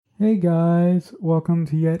Hey guys, welcome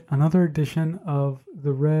to yet another edition of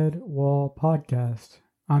the Redwall podcast.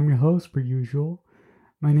 I'm your host, per usual.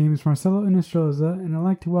 My name is Marcelo Inestroza, and I'd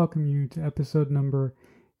like to welcome you to episode number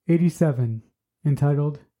 87,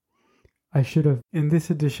 entitled I Should Have. In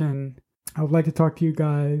this edition, I would like to talk to you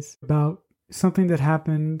guys about something that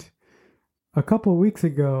happened a couple weeks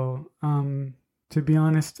ago. To be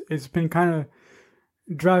honest, it's been kind of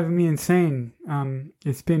driving me insane.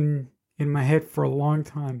 It's been in my head for a long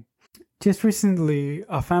time. Just recently,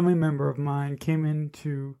 a family member of mine came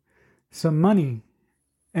into some money,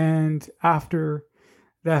 and after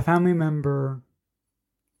that family member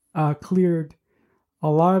cleared a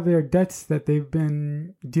lot of their debts that they've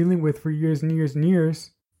been dealing with for years and years and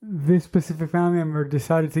years, this specific family member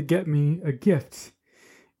decided to get me a gift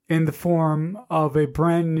in the form of a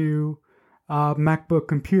brand new MacBook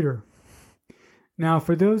computer. Now,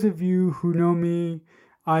 for those of you who know me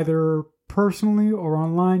either personally or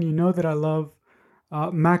online, you know that I love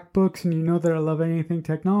MacBooks, and you know that I love anything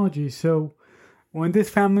technology. So when this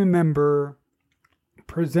family member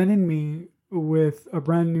presented me with a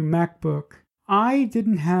brand new MacBook, I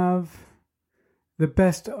didn't have the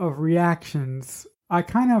best of reactions. I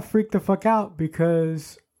kind of freaked the fuck out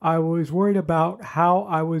because I was worried about how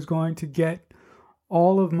I was going to get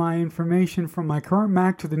all of my information from my current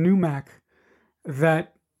Mac to the new Mac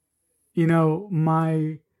that,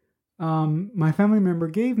 my family member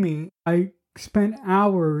gave me. I spent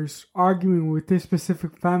hours arguing with this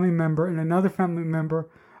specific family member and another family member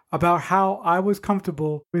about how I was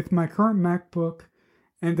comfortable with my current MacBook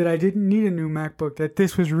and that I didn't need a new MacBook, that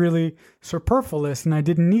this was really superfluous and I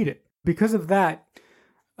didn't need it. Because of that,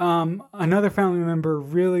 another family member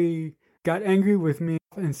really got angry with me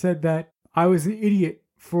and said that I was an idiot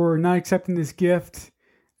for not accepting this gift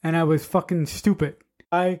and I was fucking stupid.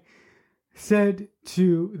 I said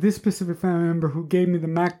to this specific family member who gave me the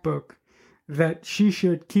MacBook that she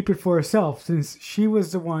should keep it for herself, since she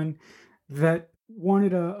was the one that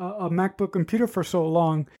wanted a MacBook computer for so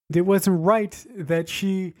long. It wasn't right that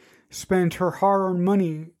she spent her hard-earned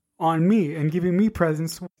money on me and giving me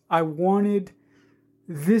presents. I wanted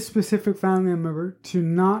this specific family member to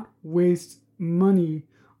not waste money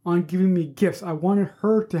on giving me gifts. I wanted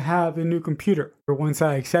her to have a new computer once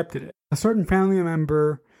I accepted it. A certain family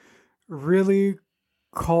member really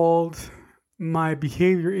called my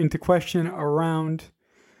behavior into question around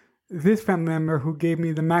this family member who gave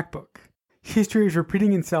me the MacBook. History is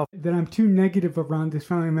repeating itself, that I'm too negative around this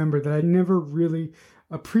family member, that I never really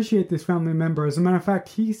appreciate this family member. As a matter of fact,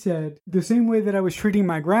 he said the same way that I was treating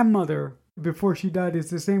my grandmother before she died is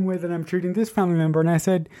the same way that I'm treating this family member. And I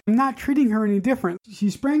said, I'm not treating her any different. She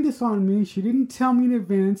sprang this on me. She didn't tell me in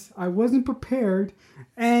advance. I wasn't prepared.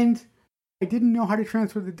 And I didn't know how to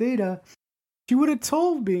transfer the data. She would have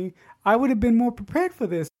told me, I would have been more prepared for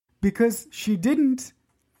this. Because she didn't,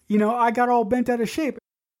 I got all bent out of shape.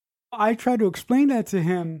 I tried to explain that to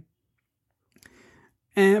him,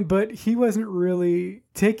 but he wasn't really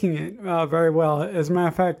taking it very well. As a matter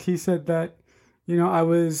of fact, he said that, I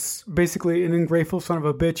was basically an ungrateful son of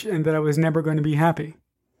a bitch and that I was never going to be happy.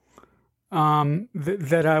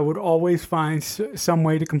 That I would always find some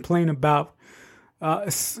way to complain about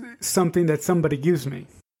something that somebody gives me.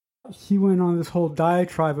 He went on this whole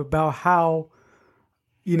diatribe about how,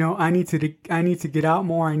 I need to get out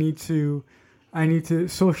more. I need to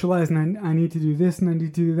socialize, and I need to do this and I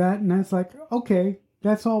need to do that. And that's like, okay,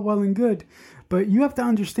 that's all well and good. But you have to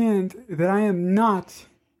understand that I am not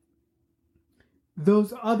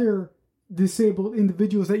those other disabled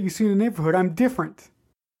individuals that you see in the neighborhood. I'm different.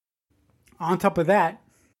 On top of that,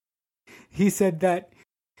 he said that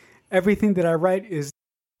everything that I write is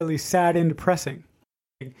really sad and depressing.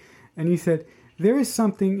 And he said, there is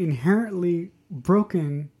something inherently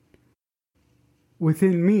broken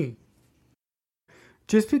within me.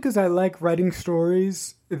 Just because I like writing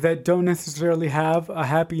stories that don't necessarily have a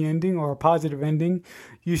happy ending or a positive ending,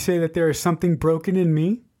 you say that there is something broken in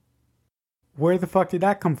me? Where the fuck did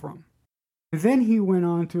that come from? And then he went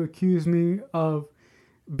on to accuse me of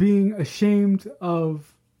being ashamed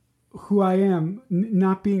of who I am,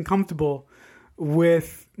 not being comfortable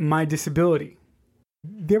with my disability.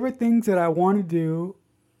 There were things that I want to do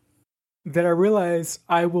that I realize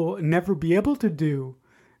I will never be able to do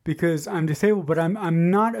because I'm disabled, but I'm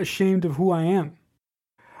not ashamed of who I am.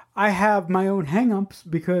 I have my own hang-ups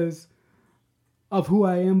because of who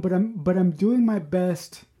I am, but I'm doing my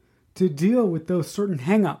best to deal with those certain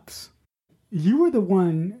hang-ups. You were the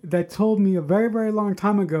one that told me a very, very long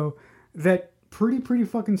time ago that pretty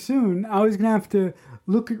fucking soon I was gonna have to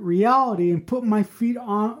look at reality and put my feet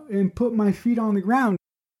on the ground.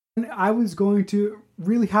 And I was going to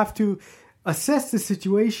really have to assess the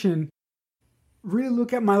situation, really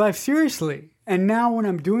look at my life seriously. And now when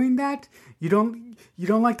I'm doing that, you don't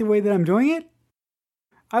like the way that I'm doing it?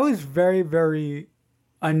 I was very, very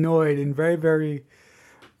annoyed and very, very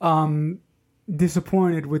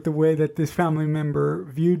disappointed with the way that this family member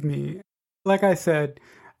viewed me. Like I said,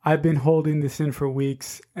 I've been holding this in for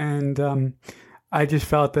weeks, and I just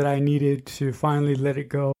felt that I needed to finally let it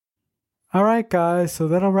go. All right, guys, so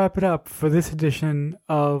that'll wrap it up for this edition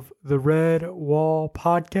of the Redwall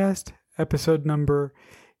podcast, episode number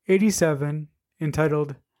 87,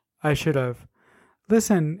 entitled I Should Have.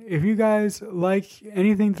 Listen, if you guys like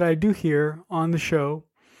anything that I do here on the show,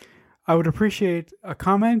 I would appreciate a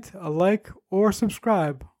comment, a like, or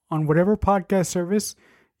subscribe on whatever podcast service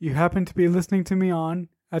you happen to be listening to me on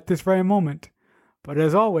at this very moment. But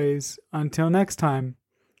as always, until next time,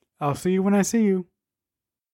 I'll see you when I see you.